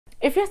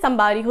If you're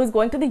somebody who's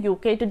going to the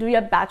UK to do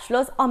your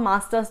bachelor's or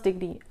master's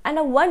degree and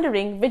are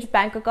wondering which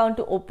bank account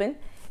to open,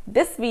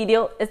 this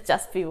video is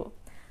just for you.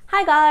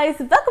 Hi guys,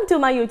 welcome to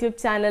my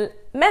YouTube channel.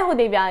 मैं हूँ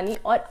देवयानी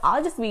और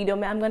आज इस video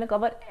में I'm gonna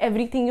cover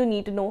everything you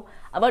need to know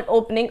about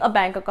opening a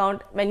bank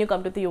account when you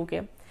come to the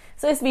UK.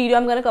 So इस video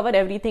I'm gonna cover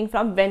everything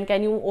from when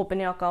can you open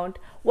your account,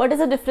 what is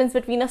the difference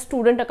between a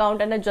student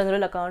account and a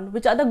general account,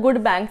 which are the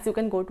good banks you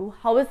can go to,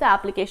 how is the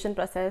application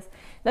process,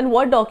 then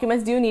what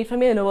documents do you need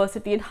from your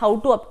university and how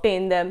to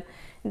obtain them,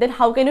 then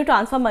how can you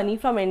transfer money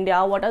from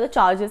India, what are the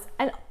charges,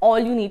 and all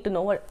you need to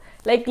know.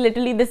 Like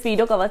literally this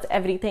video covers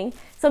everything,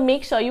 so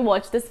make sure you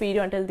watch this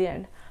video until the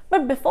end.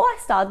 But before I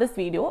start this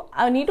video,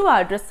 I need to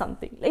address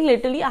something. Like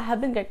literally I have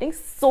been getting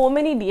so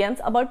many DMs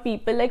about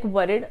people like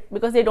worried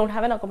because they don't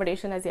have an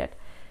accommodation as yet.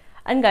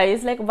 And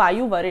guys, like, why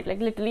you worried?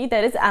 Like literally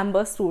there is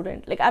Amber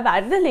Student. Like I've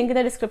added the link in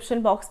the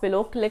description box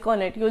below. Click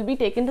on it, you'll be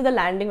taken to the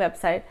landing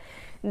website.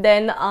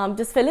 Then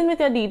just fill in with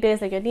your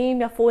details, like your name,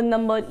 your phone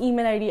number,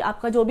 email ID,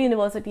 आपका जो भी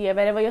university है,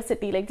 wherever your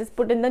city, like just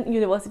put in the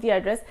university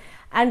address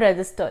and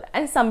register.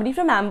 And somebody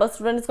from Amber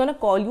Student is gonna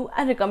call you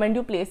and recommend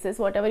you places,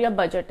 whatever your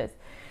budget is.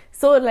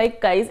 So like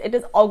guys, it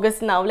is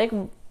August now. Like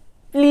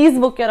please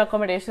book your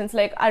accommodations.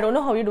 Like I don't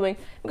know how you're doing,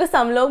 because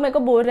some लोग मेरे को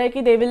बोल रहे हैं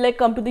कि they will like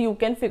come to the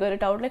UK and figure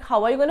it out. Like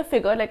how are you gonna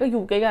figure like a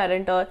UK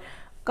guarantor,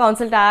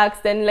 council tax,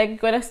 then like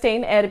you're gonna stay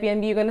in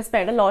Airbnb, you're gonna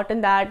spend a lot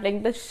in that,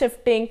 like the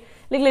shifting.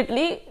 Like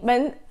literally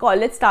when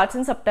college starts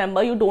in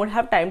September, you don't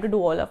have time to do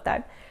all of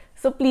that.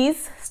 So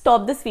please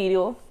stop this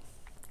video.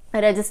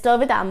 Register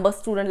with Amber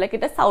Student. Like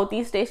it is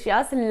Southeast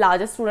Asia's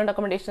largest student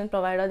accommodation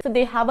provider. So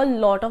they have a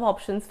lot of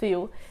options for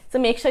you. So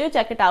make sure you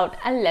check it out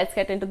and let's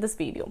get into this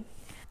video.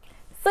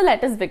 So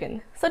let us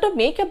begin. So to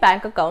make your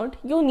bank account,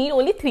 you need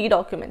only 3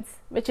 documents,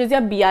 which is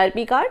your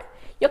BRP card,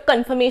 your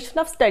confirmation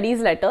of studies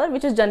letter,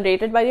 which is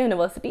generated by the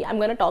university. I'm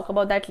going to talk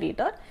about that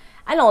later.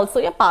 And also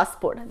your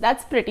passport.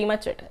 That's pretty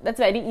much it. That's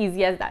very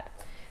easy as that.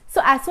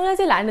 So as soon as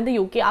you land in the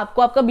UK,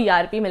 आपको आपका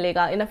BRP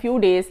मिलेगा in a few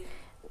days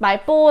by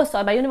post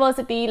or by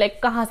university. Like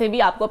कहाँ से भी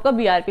आपको आपका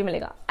BRP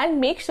मिलेगा. And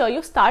make sure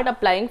you start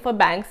applying for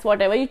banks,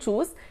 whatever you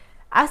choose,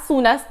 as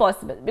soon as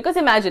possible. Because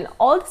imagine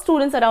all the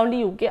students around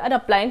the UK are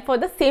applying for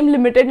the same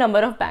limited number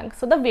of banks.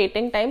 So the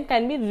waiting time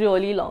can be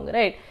really long,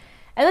 right?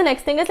 And the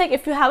next thing is like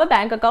if you have a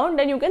bank account,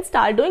 then you can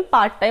start doing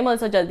part time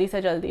also jaldi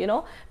se jaldi, you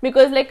know,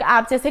 because like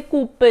apps जैसे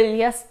Coopel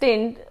या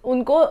Stint,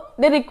 उनको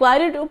they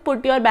require you to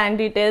put your bank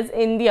details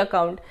in the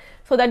account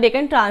so that they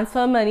can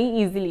transfer money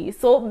easily.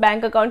 So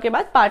bank account के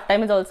बाद part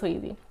time is also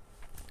easy.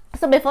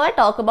 So before I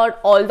talk about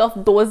all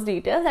of those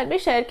details, let me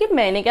share कि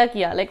मैंने क्या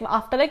किया. Like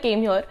after I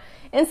came here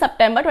in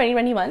September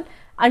 2021,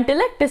 until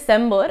like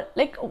December,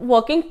 like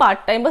working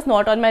part-time was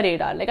not on my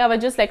radar. Like I was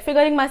just like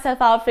figuring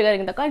myself out,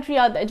 figuring the country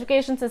out, the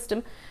education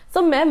system.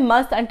 So मैं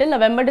must until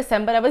November,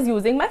 December, I was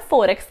using my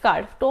Forex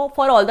card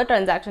for all the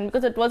transactions,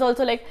 because it was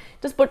also like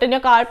just put in your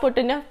card, put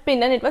in your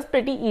PIN, and it was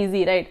pretty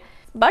easy, right?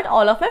 But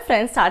all of my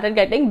friends started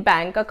getting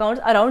bank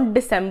accounts around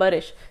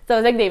December-ish. So I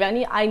was like,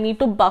 Devyani, I need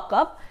to buck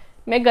up.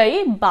 मैं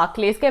गई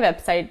Barclays के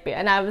website पे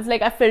and I was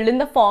like, I filled in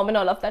the form and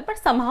all of that, but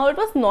somehow it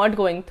was not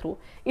going through.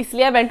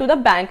 इसलिए I went to the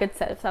bank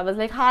itself. So I was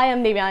like, hi,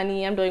 I'm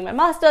Devyani, I'm doing my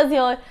masters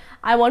here.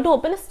 I want to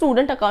open a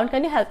student account.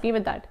 Can you help me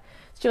with that?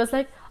 She was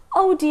like,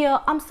 oh dear,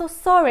 I'm so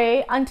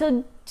sorry.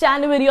 Until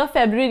January or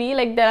February,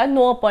 like there are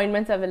no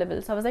appointments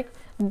available. So I was like,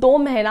 2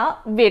 mahina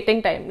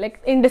waiting time, like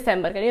in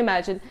December. Can you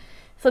imagine?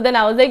 So then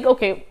I was like,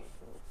 okay,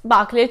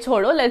 Barclays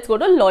छोड़ो, let's go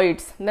to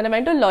Lloyd's. Then I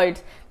went to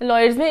Lloyd's.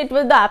 Lloyd's में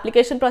the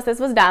application process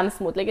was damn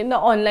smooth. Like in the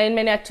online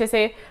मैंने अच्छे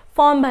से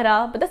form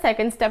भरा, but the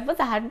second step was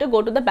I had to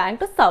go to the bank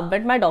to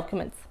submit my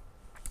documents.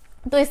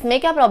 तो इसमें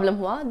क्या problem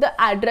हुआ? The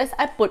address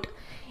I put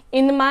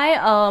in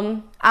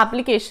my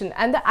application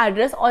and the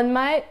address on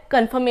my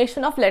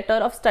confirmation of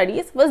letter of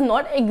studies was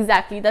not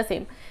exactly the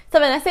same. So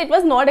when I say it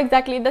was not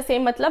exactly the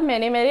same, मतलब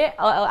मैंने मेरे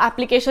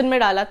application में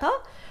डाला था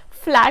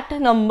flat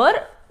number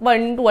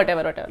 1 to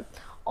whatever.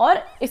 और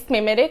इसमें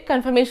मेरे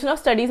confirmation of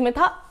studies में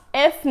था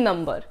F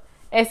number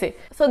ऐसे.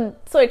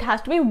 So it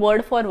has to be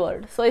word for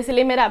word. So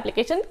इसलिए मेरा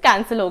application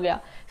cancel हो गया.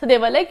 So they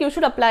were like, you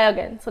should apply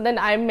again. So then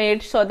I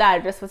made sure the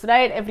address was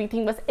right,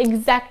 everything was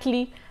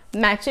exactly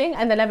matching,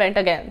 and then I went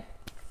again.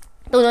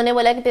 तो उन्होंने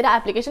बोला कि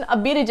तेरा application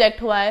अभी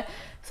reject हुआ है,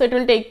 so it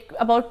will take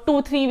about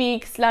 2-3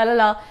 weeks,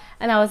 la.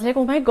 And I was like,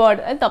 oh my god.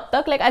 And तब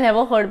तक like I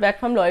never heard back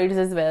from Lloyd's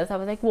as well. So I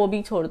was like, वो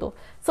भी छोड़ दो.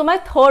 So my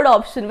third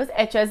option was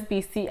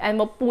HSBC, and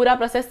वो पूरा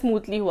process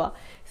smoothly हुआ.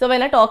 So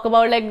when I talk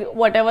about like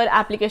whatever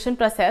application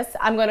process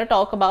I'm going to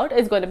talk about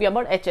is going to be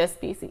about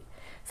HSBC.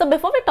 So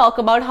before we talk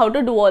about how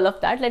to do all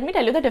of that, let me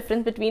tell you the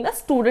difference between a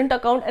student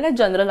account and a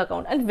general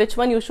account and which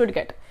one you should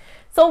get.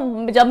 So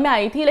जब मैं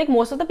आई थी, like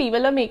most of the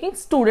people are making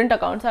student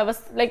accounts. So I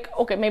was like,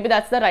 okay, maybe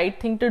that's the right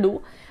thing to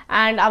do.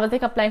 And I was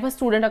like applying for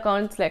student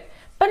accounts, like,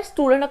 पर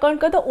student account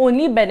का the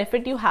only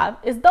benefit you have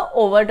is the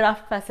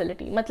overdraft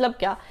facility. मतलब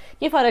क्या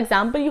कि for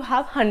example you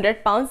have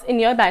 £100 in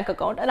your bank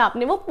account और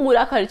आपने वो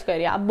पूरा खर्च कर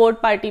दिया, आप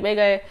बोट पार्टी पे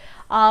गए,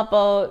 आप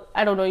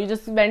I don't know, you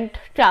just went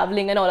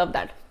traveling and all of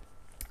that,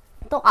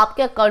 तो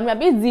आपके अकाउंट में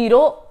अभी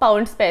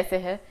 £0 पैसे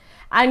है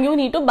and you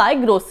need to buy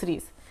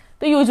groceries.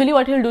 So usually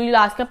what you'll do, you'll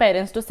ask your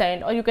parents to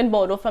send, or you can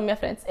borrow from your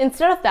friends.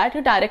 Instead of that,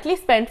 you directly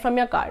spend from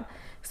your card.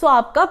 So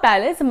आपका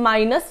balance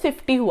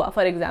 -50 हुआ,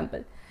 for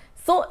example.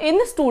 So in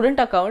the student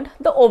account,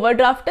 the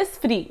overdraft is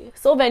free.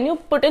 So when you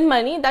put in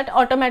money, that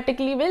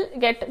automatically will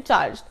get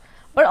charged.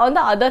 But on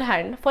the other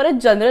hand, for a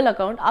general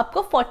account,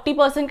 आपको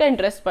 40% का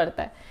interest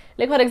पड़ता है.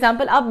 Like for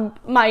example, आप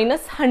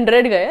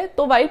 -100 गए,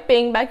 तो while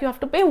paying back, you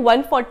have to pay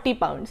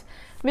 £140,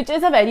 which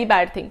is a very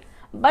bad thing.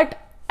 But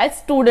as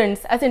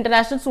students, as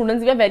international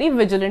students, we are very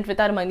vigilant with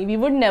our money. We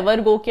would never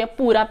go कि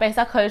पूरा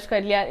पैसा खर्च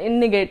कर लिया in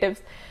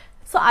negatives.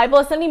 So I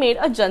personally made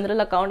a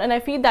general account, and I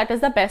feel that is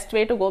the best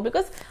way to go,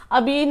 because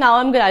abhi now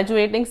I'm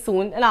graduating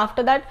soon, and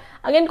after that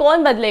again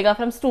कौन बदलेगा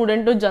from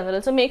student to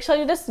general. So make sure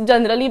you just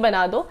generally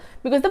बना दो,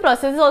 because the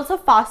process is also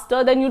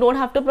faster. Then you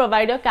don't have to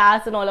provide your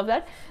cash and all of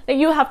that.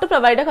 Like you have to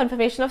provide a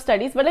confirmation of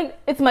studies, but like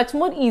it's much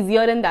more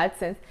easier in that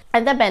sense.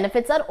 And the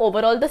benefits are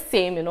overall the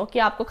same, you know, कि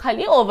आपको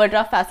खाली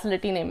overdraft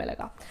facility नहीं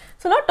मिलेगा.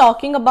 So now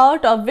talking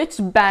about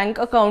which bank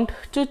account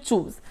to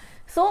choose.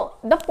 So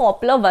the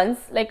popular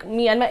ones, like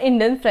me and my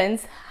Indian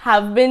friends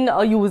have been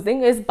using,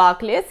 is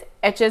Barclays,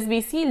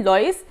 HSBC,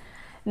 Lloyds,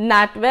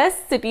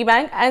 NatWest,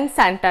 Citibank and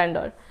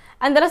Santander.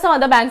 And there are some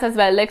other banks as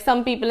well, like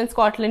some people in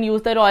Scotland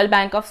use the Royal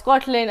Bank of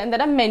Scotland, and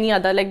there are many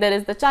other, like there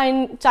is the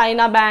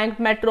China Bank,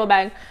 Metro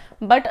Bank.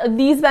 But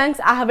these banks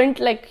I haven't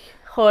like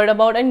heard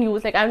about and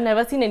used, like I've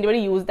never seen anybody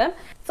use them.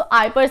 So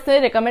I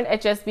personally recommend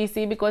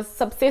HSBC because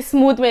सबसे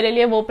smooth मेरे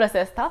लिए वो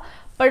process था.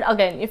 But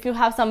again, if you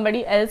have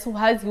somebody else who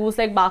has used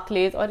like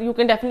Barclays, or you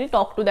can definitely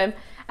talk to them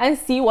and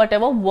see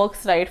whatever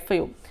works right for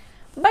you.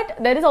 But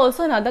there is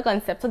also another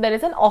concept. So there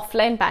is an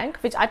offline bank,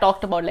 which I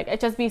talked about, like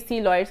HSBC,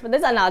 Lloyds, but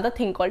there's another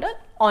thing called an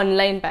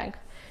online bank.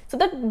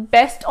 So the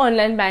best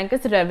online bank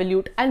is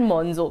Revolut and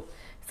Monzo.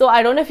 So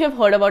I don't know if you've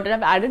heard about it.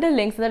 I've added the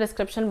links in the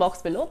description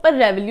box below.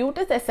 But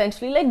Revolut is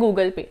essentially like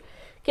Google Pay.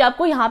 कि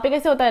आपको यहाँ पे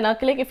कैसे होता है ना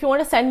कि like if you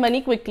want to send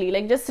money quickly,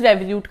 like just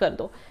Revolut कर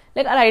दो.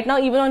 Like right now,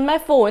 even on my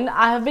phone,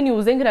 I have been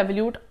using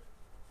Revolut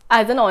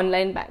as an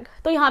online bank.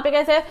 तो यहाँ पे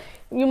कैसे,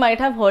 you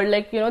might have heard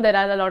like, you know, there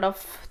are a lot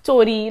of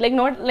चोरी, like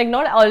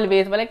not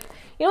always, but like,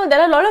 you know, there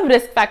are a lot of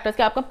risk factors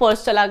कि आपका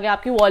purse चला गया,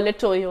 आपकी wallet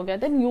चोरी हो गया,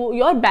 then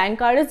your bank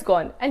card is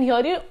gone, and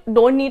here you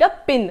don't need a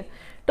pin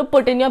to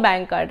put in your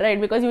bank card,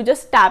 right? Because you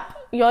just tap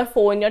your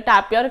phone, you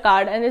tap your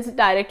card, and it's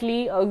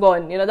directly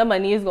gone. You know, the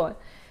money is gone.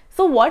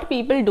 So what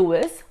people do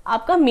is,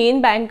 आपका main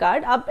bank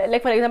card, आप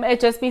like for example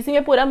HSBC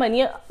में पूरा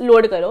money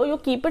load करो, you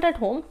keep it at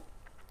home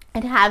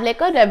and have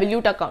like a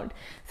Revolut account.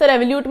 So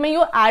Revolut में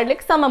you add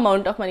like some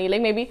amount of money,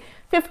 like maybe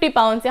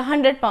 £50 या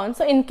 £100.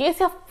 So in case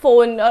your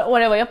phone or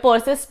whatever, your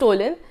purse is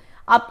stolen,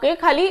 आपके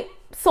खाली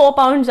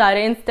 £100 जा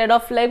रहे हैं instead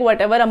of like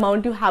whatever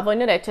amount you have on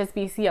your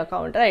HSBC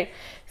account, right?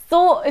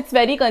 So it's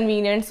very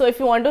convenient. So if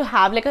you want to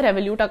have like a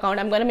Revolut account,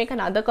 I'm going to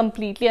make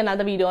completely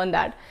another video on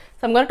that.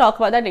 So I'm going to talk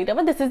about that later,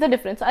 but this is the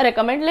difference. I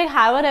recommend like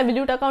have a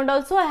Revolut account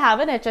also, I have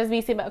an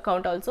HSBC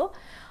account also.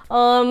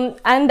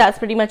 And that's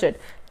pretty much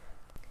it.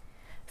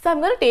 So I'm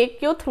going to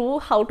take you through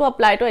how to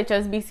apply to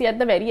HSBC at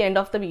the very end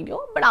of the video.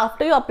 But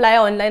after you apply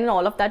online and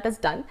all of that is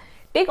done,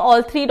 take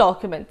all 3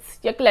 documents,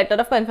 your letter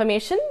of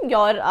confirmation,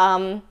 your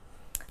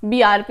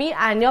BRP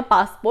and your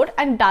passport,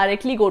 and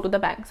directly go to the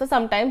bank. So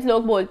sometimes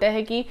लोग बोलते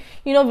हैं कि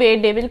you know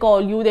wait, they will call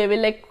you, they will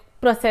like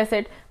process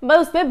it, but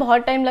उसमें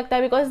बहुत time लगता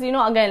है because you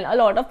know again a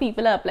lot of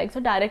people are applying.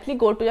 So directly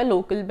go to your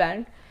local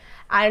bank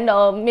and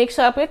make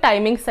sure आपके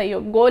timing सही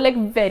हो. Go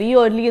like very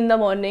early in the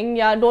morning,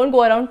 yeah, don't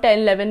go around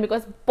 10-11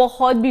 because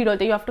बहुत भीड़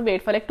होती है. You have to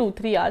wait for like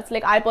 2-3 hours.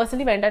 Like I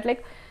personally went at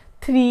like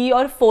 3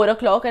 or 4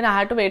 o'clock and I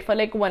had to wait for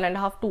like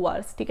 1.5-2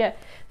 hours. Okay,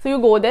 so you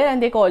go there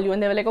and they call you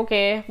and they were like,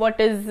 okay, what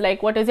is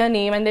your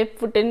name, and they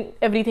put in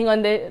everything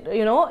on their,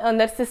 you know, on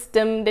their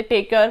system. They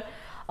take your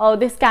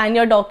they scan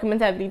your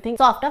documents, everything.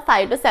 So after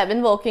 5 to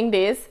 7 working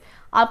days,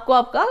 आपको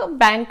आपका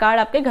bank card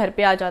आपके घर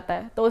पे आ जाता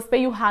है. तो उस पे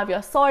you have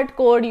your sort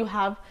code, you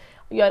have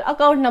your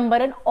account number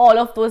and all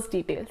of those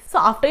details. So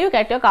after you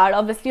get your card,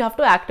 obviously you have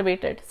to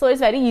activate it. So it's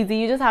very easy.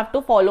 You just have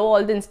to follow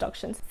all the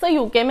instructions. So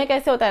UK में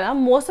कैसे होता है ना,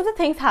 most of the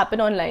things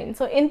happen online.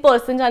 So in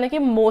person जाने की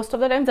most of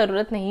the time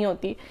ज़रूरत नहीं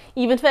होती.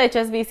 Even for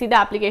HSBC, the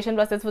application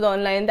process was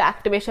online, the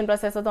activation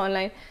process was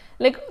online,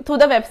 like through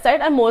the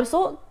website and more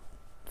so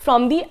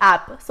from the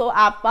app. So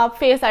app आप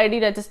face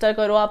ID register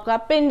करो, आपका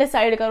PIN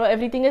decide करो,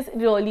 everything is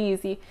really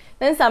easy.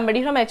 Then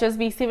somebody from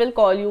HSBC will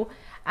call you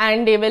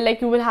and they will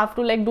like, you will have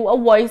to like do a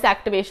voice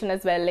activation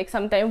as well. Like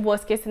sometimes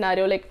worst case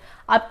scenario, like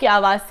आपकी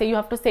आवाज़ से you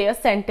have to say a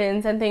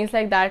sentence and things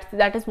like that.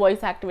 That is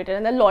voice activated,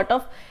 and a lot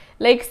of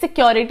like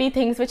security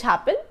things which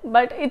happen.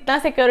 But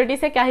इतना security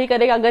से क्या ही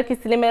करेगा अगर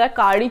किसी ने मेरा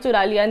कार्ड ही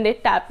चुरा लिया and they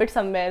tap it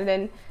somewhere,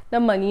 then the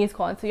money is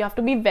gone. So you have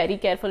to be very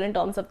careful in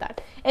terms of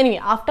that. Anyway,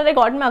 after I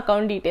got my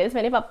account details,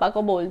 मैंने पापा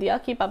को बोल दिया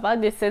कि पापा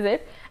this is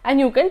it and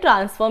you can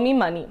transfer me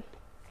money.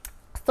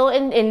 So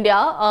in India,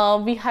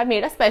 we have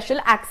made a special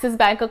Axis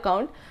Bank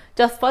account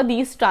just for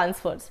these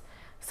transfers.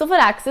 So for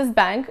Axis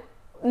Bank,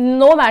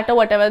 no matter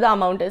whatever the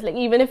amount is, like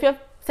even if you're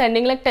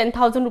sending like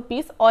 10,000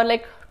 rupees or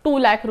like 2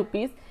 lakh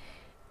rupees,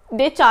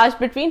 they charge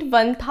between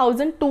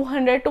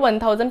 1200 to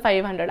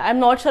 1500. I'm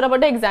not sure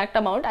about the exact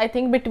amount. I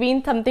think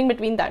something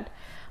between that.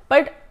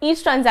 But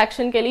each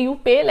transaction के लिए you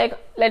pay like,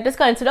 let us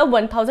consider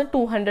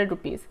 1200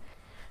 rupees.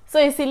 So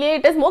इसीलिए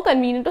it is more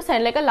convenient to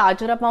send like a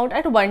larger amount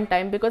at one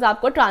time, because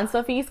आपको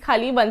transfer fees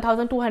खाली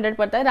 1200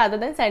 पड़ता है rather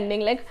than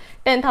sending like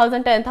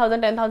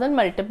 10,000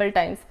 multiple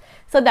times.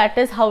 So that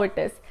is how it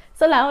is.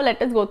 So now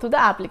let us go through the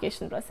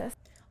application process.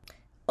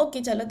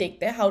 Okay, चलो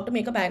देखते हैं how to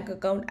make a bank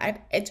account at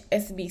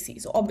HSBC.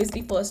 So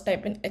obviously first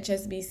type in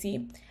HSBC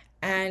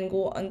and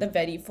go on the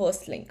very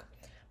first link.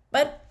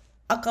 पर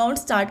account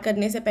start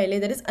करने से पहले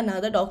there is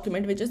another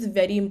document which is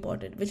very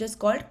important, which is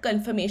called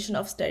confirmation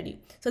of study.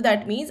 So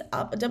that means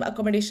आप जब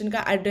accommodation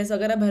का address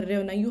वगैरह भर रहे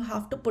हो ना, you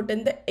have to put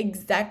in the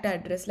exact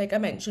address like I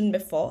mention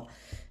before.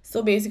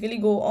 So basically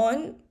go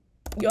on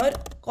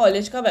your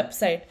college का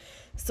website.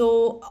 So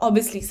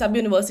obviously सब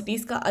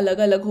यूनिवर्सिटीज़ का अलग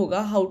अलग होगा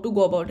how to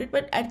go about it,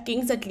 but at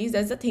Kings at least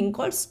there is a thing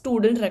called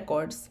student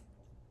records.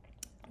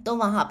 तो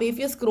वहाँ पे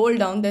if you scroll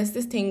down there is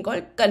this thing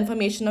called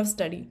confirmation of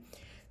study.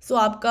 सो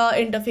आपका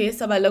interface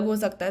सब अलग हो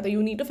सकता है, तो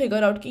you need to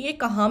figure out कि ये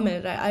कहाँ मिल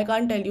रहा है. I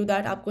can't tell you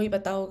that, आपको ही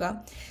पता होगा.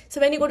 So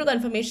when you go to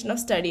confirmation of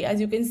study,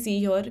 as you can see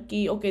here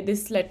कि okay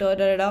this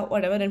letter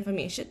what ever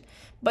information,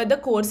 but the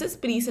course is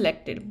pre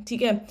selected.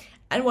 ठीक है.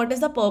 And what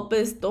is the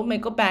purpose, तो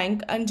मेरे को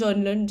bank and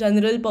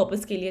general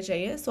purpose के लिए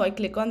चाहिए. सो I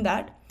click on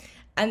that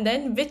and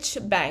then which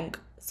bank.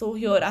 So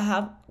here I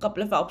have a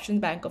couple of options,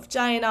 Bank of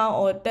China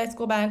or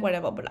Tesco Bank,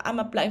 whatever, but I'm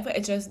applying for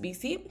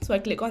HSBC. So I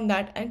click on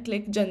that and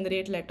click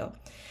generate letter.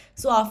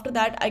 So after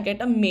that I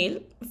get a mail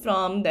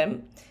from them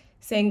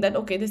saying that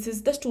okay, this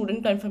is the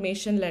student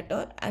confirmation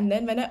letter, and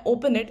then when I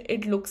open it,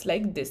 it looks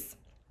like this.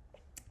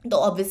 So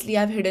obviously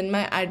I've hidden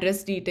my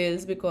address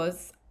details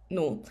because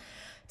no.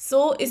 So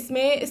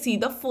isme see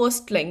the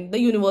first link,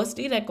 the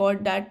university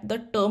record that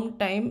the term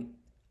time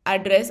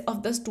address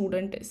of the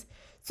student is.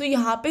 सो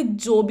यहाँ पे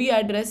जो भी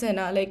address है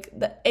ना, like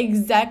the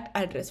exact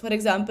address, for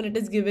example it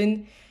is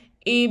given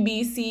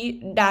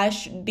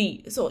ABC-D.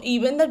 So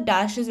even the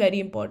dash is very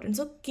important.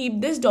 So keep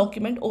this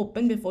document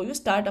open before you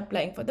start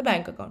applying for the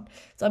bank account.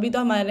 So अभी तो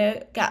हमारे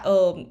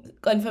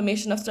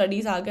confirmation of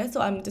studies आ गया. So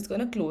I'm just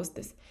gonna close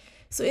this.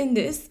 So in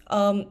this,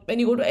 when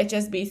you go to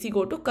HSBC,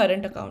 go to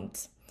current accounts.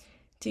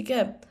 ठीक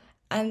है.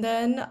 And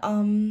then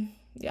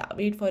yeah,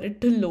 wait for it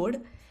to load.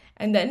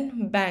 And then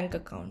bank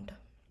account.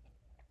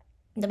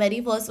 The very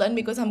first one,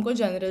 because हमको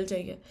general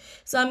चाहिए.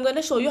 So I'm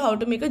gonna show you how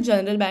to make a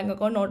general bank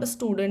account, not a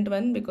student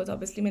one, because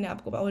obviously मैंने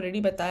आपको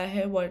already बताया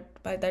है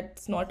why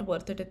that's not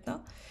worth it इतना.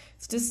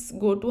 So just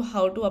go to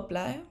how to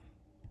apply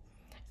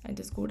and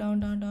just go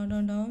down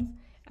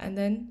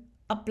and then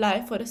apply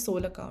for a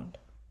sole account.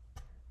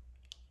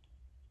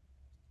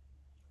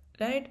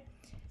 Right?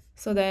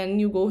 So then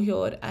you go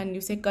here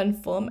and you say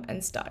confirm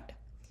and start.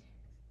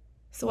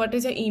 So what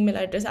is your email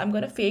address? I'm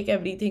going to fake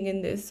everything in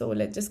this. So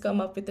let's just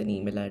come up with an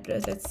email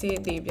address. Let's say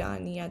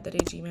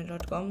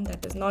devyani@gmail.com.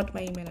 That is not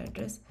my email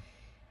address.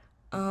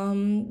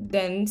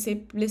 Then say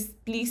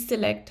please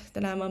select.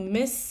 Then I'm a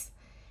miss.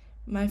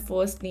 My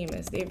first name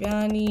is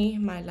Devyani.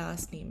 My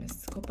last name is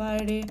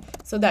Kopade.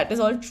 So that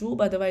is all true.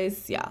 But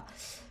otherwise, yeah.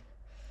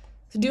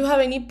 So do you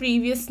have any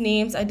previous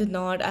names? I did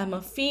not. I'm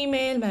a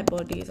female. My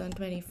birthday is on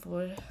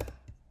 24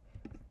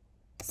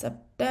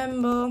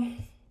 September.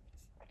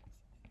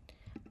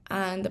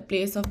 And the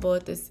place of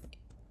birth is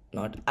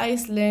not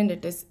Iceland,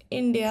 it is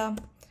India.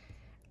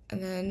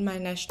 And then my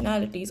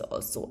nationality is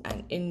also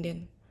an Indian.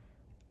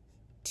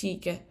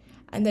 ठीक है.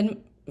 And then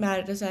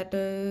marital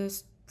status,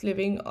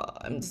 living,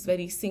 I'm just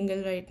very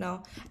single right now,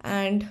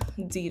 and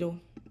 0.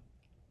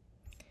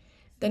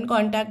 Then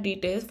contact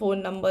details,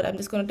 phone number, I'm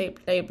just going to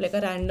type like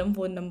a random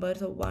phone number.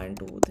 So 1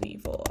 2 3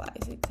 4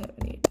 5 6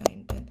 7 8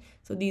 9 10.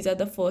 So these are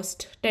the first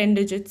 10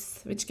 digits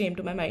which came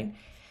to my mind.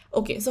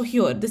 Okay, so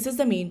here, this is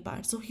the main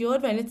part. So here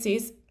when it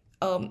says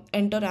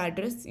enter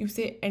address, you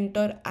say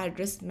enter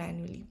address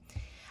manually.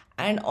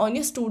 And on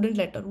your student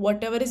letter,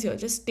 whatever is here,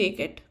 just take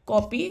it,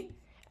 copy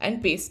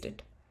and paste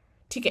it.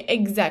 Okay,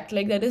 exact,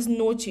 like there is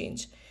no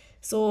change.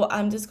 So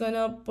I'm just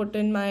gonna put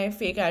in my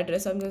fake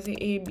address. I'm gonna say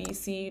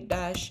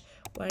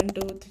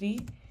ABC-123,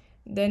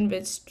 then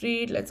which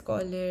street, let's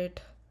call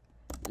it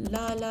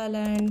La La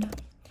Land,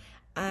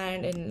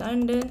 and in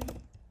London,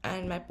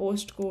 and my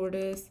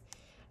postcode is,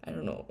 I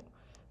don't know,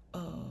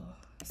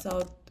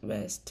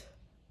 Southwest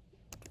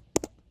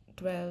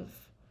 12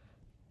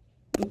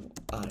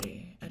 2RA.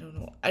 I don't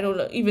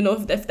know even know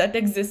if that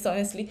exists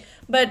honestly,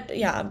 but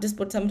yeah, I've just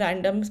put some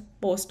random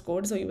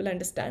postcode so you will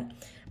understand.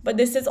 But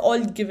this is all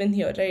given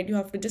here, right? You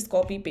have to just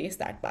copy paste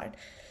that part.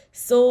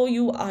 So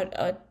you are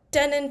a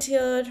tenant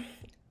here,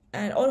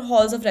 and or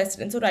halls of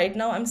residence. So right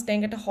now I'm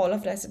staying at a hall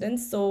of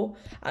residence, so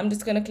I'm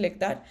just gonna click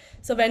that.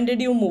 So when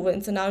did you move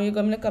in? So now you're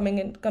gonna come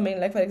in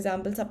like for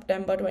example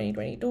September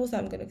 2022. So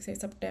I'm gonna say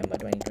September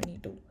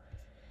 2022.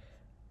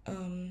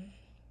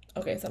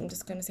 Okay, so I'm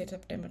just gonna say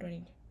September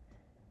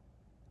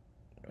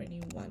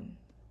 2021.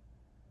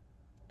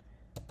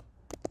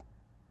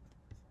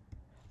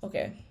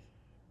 Okay,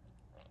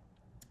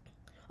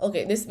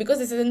 this because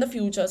this is in the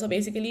future, so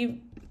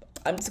basically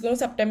I'm just going to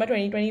September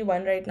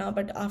 2021 right now,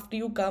 but after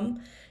you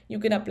come, you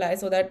can apply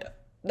so that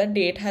the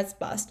date has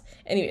passed.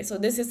 Anyway, so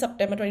this is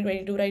September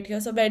 2022 right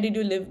here. So where did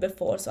you live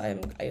before? So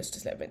I used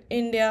to live in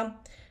India.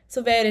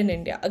 So where in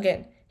India?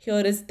 Again,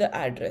 here is the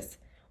address.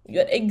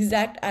 Your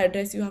exact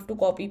address you have to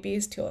copy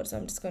paste here. So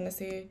I'm just gonna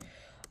say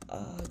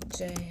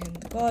Jai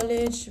Hind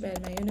College, where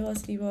my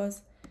university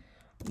was,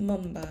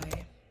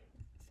 Mumbai.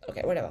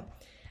 Okay, whatever.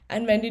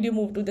 And when did you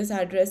move to this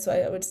address? So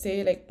I would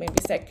say like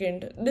maybe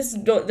second. This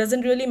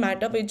doesn't really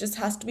matter, but it just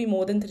has to be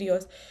more than 3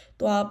 years.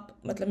 तो आप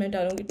मतलब मैं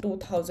डालूंगी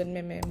 2000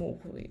 में मैं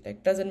move हुई.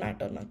 Like doesn't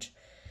matter much.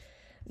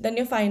 Then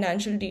your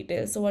financial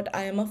details. So what,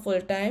 I am a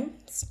full-time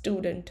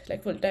student,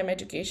 like full-time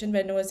education.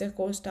 When was your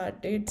course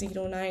start date?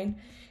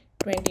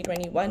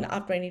 09/2021.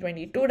 आप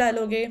 2022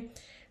 डालोगे.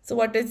 So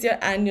what is your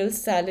annual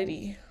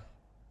salary?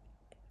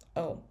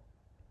 Oh,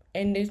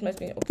 end date must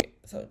be okay.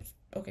 So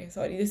okay,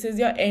 sorry, this is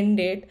your end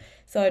date.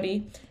 Sorry.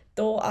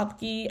 तो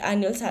आपकी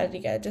annual salary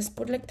क्या है? Just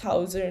put like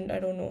 1000. I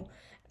don't know.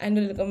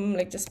 Annual income,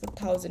 like just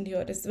put 1000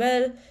 here as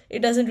well.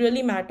 It doesn't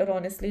really matter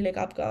honestly. Like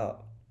आपका,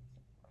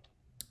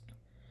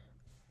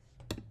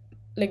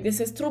 like this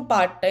is through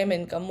part-time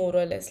income more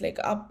or less. Like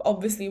up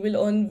obviously will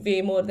earn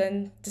way more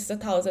than just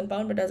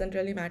 £1,000, but doesn't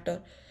really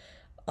matter.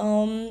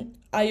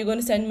 Are you going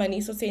to send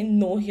money? So say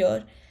no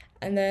here,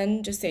 and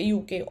then just say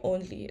UK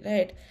only,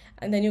 right?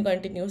 And then you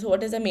continue. So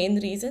what is the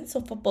main reason?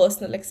 So for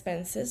personal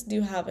expenses, do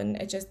you have an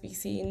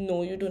HSBC?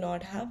 No, you do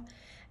not have.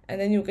 And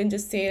then you can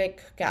just say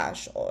like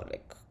cash or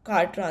like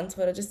card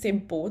transfer, or just say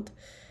both.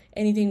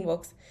 Anything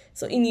works.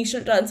 So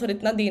initial transfer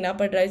itna dena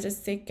pad raha hai,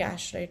 just say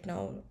cash right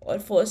now. Or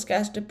first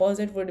cash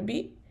deposit would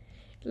be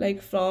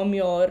like from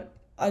your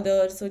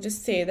other. So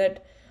just say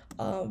that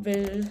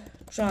will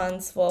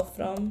transfer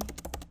from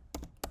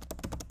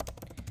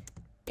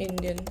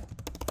Indian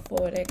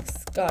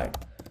Forex card,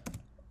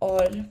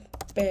 or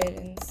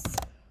parents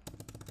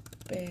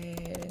will,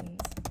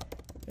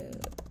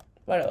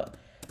 whatever,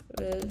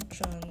 will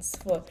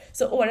transfer.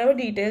 So whatever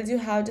details you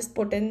have, just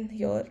put in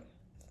here,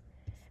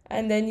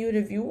 and then you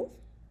review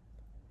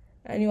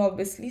and you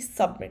obviously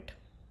submit.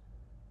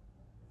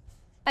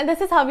 And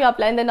this is how you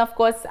apply. And then of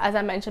course, as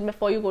I mentioned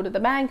before, you go to the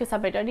bank, you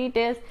submit your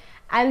details,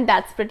 and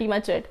that's pretty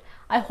much it.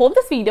 I hope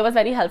this video was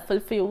very helpful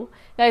for you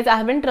guys. I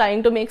have been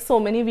trying to make so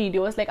many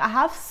videos. Like I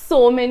have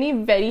so many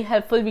very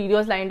helpful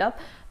videos lined up,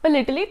 but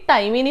literally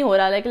time ही नहीं हो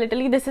रहा. Like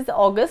literally this is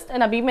August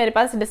and अभी मेरे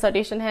पास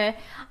dissertation है.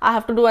 I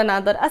have to do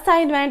another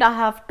assignment. I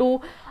have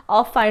to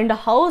find a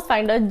house,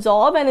 find a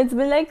job, and it's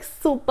been like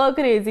super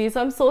crazy.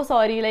 So I'm so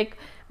sorry. Like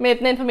मैं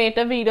इतने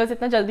informative videos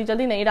इतना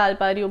जल्दी नहीं डाल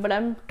पा रही हूँ, but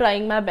I'm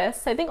trying my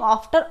best. I think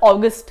after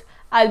August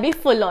I'll be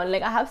full on.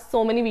 Like I have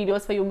so many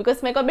videos for you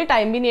because मेरे को अभी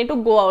time भी नहीं है to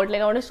go out.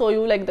 Like I want to show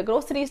you like the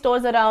grocery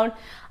stores around.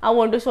 I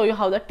want to show you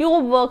how the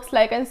tube works,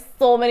 like, and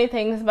so many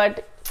things.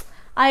 But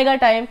I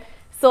got time.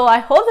 So I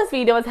hope this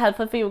video was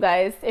helpful for you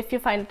guys. If you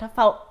find it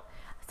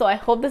So I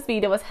hope this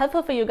video was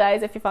helpful for you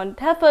guys. If you found it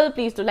helpful,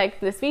 please do like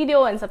this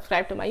video and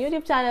subscribe to my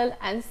YouTube channel,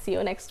 and see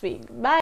you next week. Bye.